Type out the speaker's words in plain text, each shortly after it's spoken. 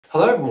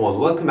Hello everyone,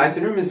 welcome back to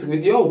another music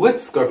video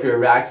with Scorpio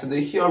Reacts to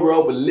the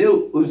hero with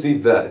Lil Uzi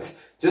Vert.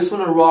 Just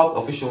wanna rock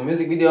official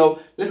music video.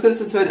 Let's go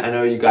listen to it. I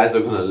know you guys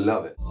are gonna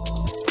love it.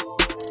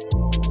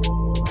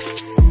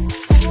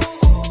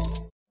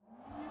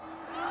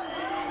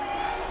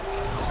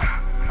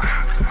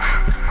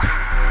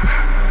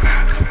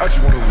 I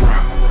just wanna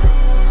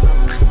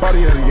rock,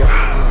 body out of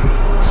y'all.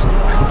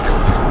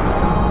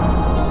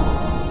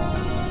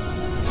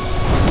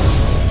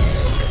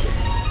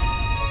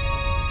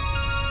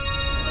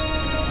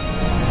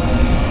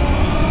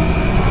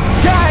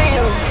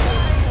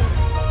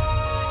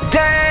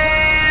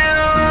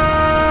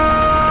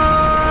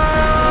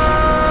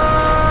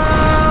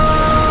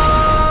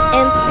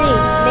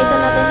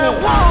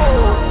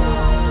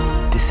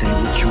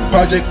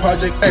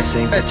 Project X, this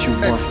ain't what you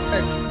want.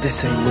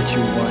 This ain't what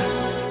you want.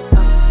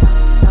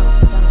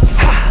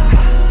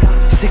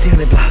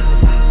 1600 block.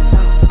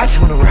 I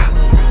just wanna rock.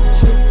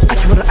 I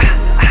just wanna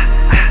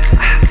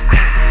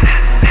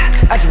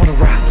I just wanna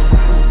rock.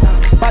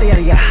 Body out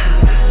of ya.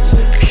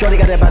 Shorty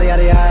got that body out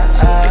of ya.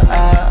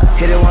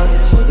 Hit it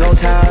once, no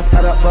time.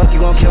 Side up, fuck, you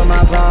gon' kill my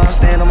vibe.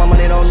 Stand on my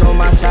money, don't know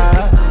my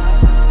size.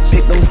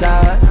 Pick them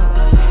sides,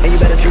 and you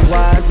better choose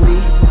wisely.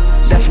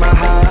 That's my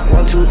high.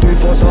 1, 2, 3,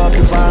 4, throw up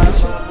to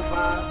 5.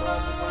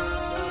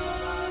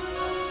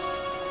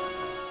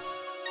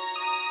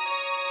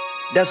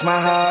 That's my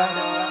heart.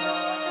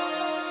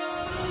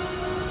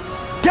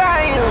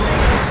 Damn.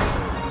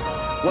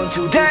 1,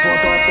 2, 3, 4, throw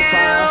up the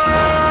 5.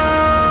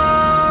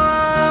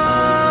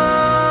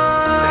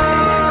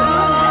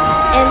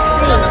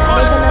 MC,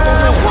 make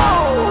another hit.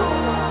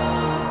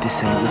 This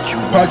ain't what you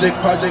want. Project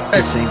X,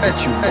 this ain't what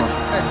you want.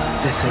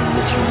 This ain't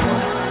what you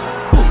want.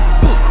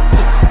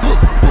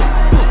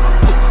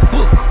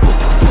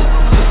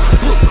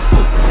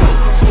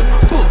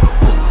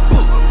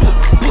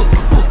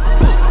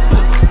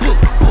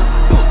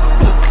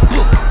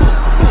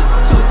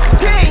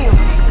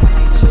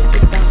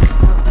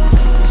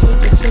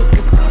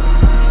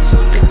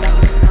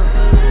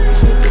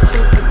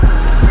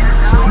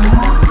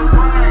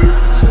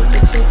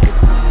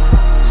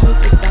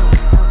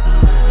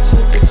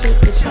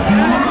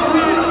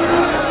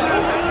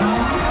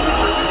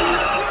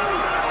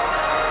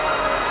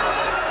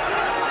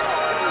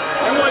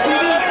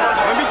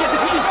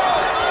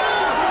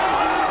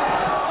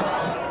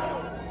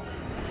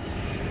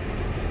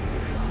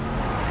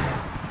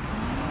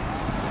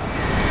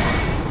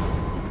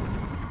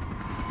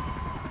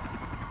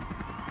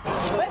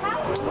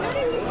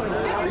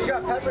 You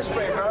got pepper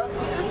spray, bro.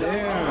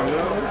 Damn,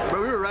 yo.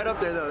 Bro, we were right up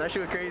there though. That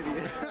shit was crazy.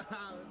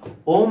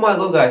 Oh my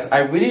god guys, I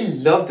really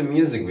love the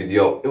music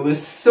video. It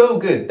was so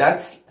good.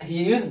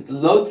 He used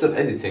loads of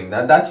editing.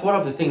 That's one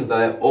of the things that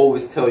I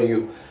always tell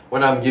you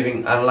when I'm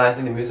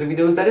analyzing the music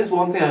videos. That is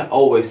one thing I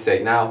always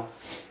say. Now,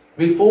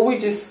 before we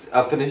just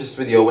finish this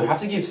video, we have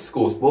to give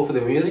scores both for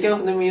the music and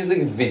for the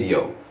music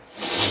video.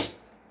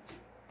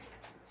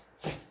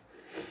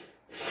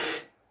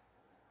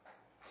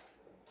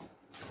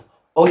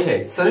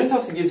 Okay, starting to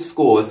have to give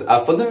scores.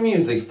 For the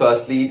music,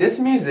 firstly, this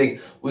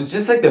music was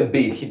just like the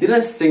beat. He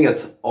didn't sing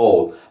at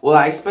all. Well,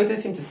 I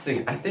expected him to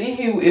sing. I think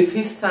if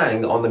he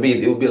sang on the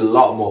beat, it would be a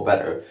lot more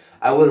better.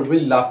 I would have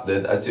really loved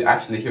it to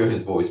actually hear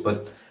his voice,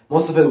 but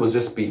most of it was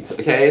just beats,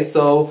 okay?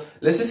 So,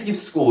 let's just give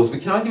scores. We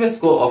cannot give a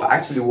score of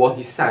actually what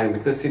he sang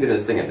because he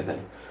didn't sing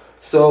anything.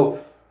 So,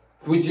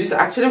 we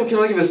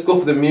cannot give a score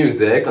for the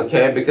music,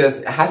 okay? Because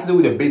it has to do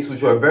with the beats,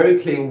 which were very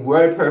clean,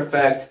 very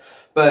perfect.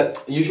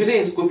 But usually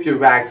in Scorpio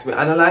Reacts, we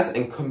analyze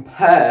and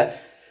compare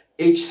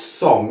each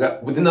song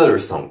with another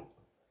song.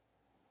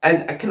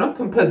 And I cannot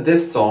compare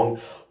this song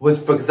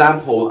with, for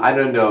example, I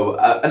don't know,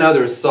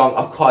 another song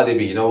of Cardi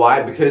B. You know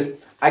why? Because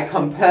I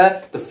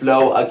compare the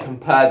flow, I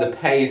compare the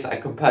pace, I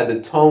compare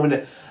the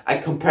tone, I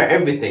compare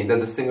everything that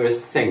the singer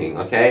is singing,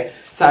 okay?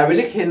 So I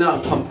really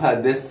cannot compare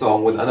this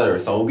song with another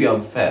song. It would be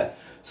unfair.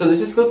 So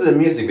let's just go to the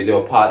music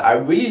video part. I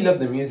really love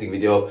the music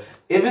video.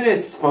 Even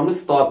it's from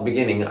the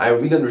beginning, I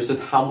really understood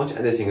how much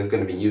editing is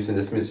going to be used in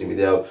this music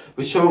video.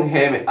 We're showing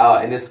him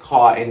in his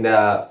car in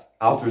the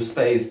outer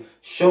space,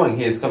 showing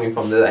he is coming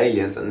from the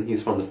aliens and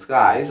he's from the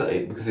skies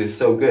because he's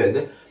so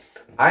good.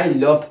 I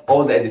loved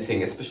all the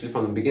editing, especially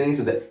from the beginning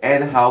to the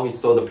end, how he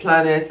saw the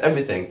planets,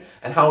 everything,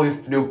 and how he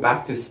flew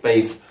back to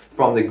space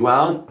from the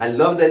ground. I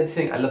love the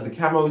editing, I love the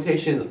camera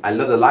rotations, I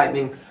love the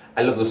lighting,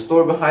 I love the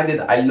story behind it,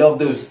 I love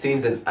those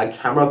scenes and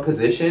camera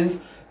positions.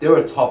 They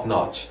were top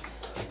notch.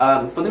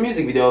 For the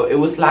music video, it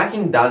was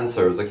lacking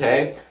dancers,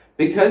 okay?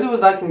 Because it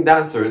was lacking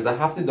dancers, I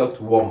have to deduct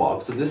 1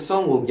 mark. So this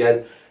song will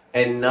get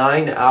a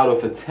 9 out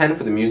of 10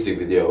 for the music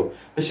video,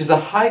 which is a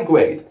high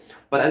grade.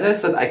 But as I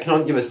said, I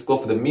cannot give a score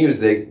for the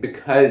music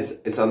because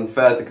it's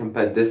unfair to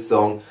compare this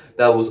song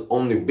that was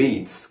only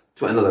beats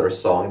to another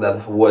song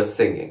that was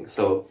singing.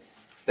 So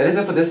that is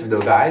it for this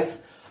video,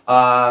 guys.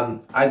 I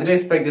didn't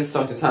expect this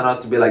song to turn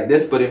out to be like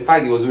this, but in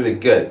fact, it was really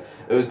good.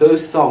 It was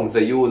those songs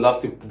that you would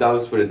love to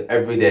dance with it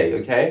every day,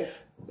 okay?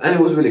 And it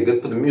was really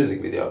good for the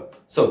music video.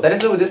 So that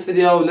is it with this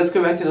video. Let's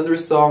go back to another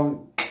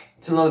song,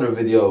 to another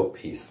video.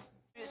 Peace.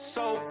 It's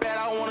so bad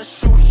I wanna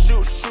shoot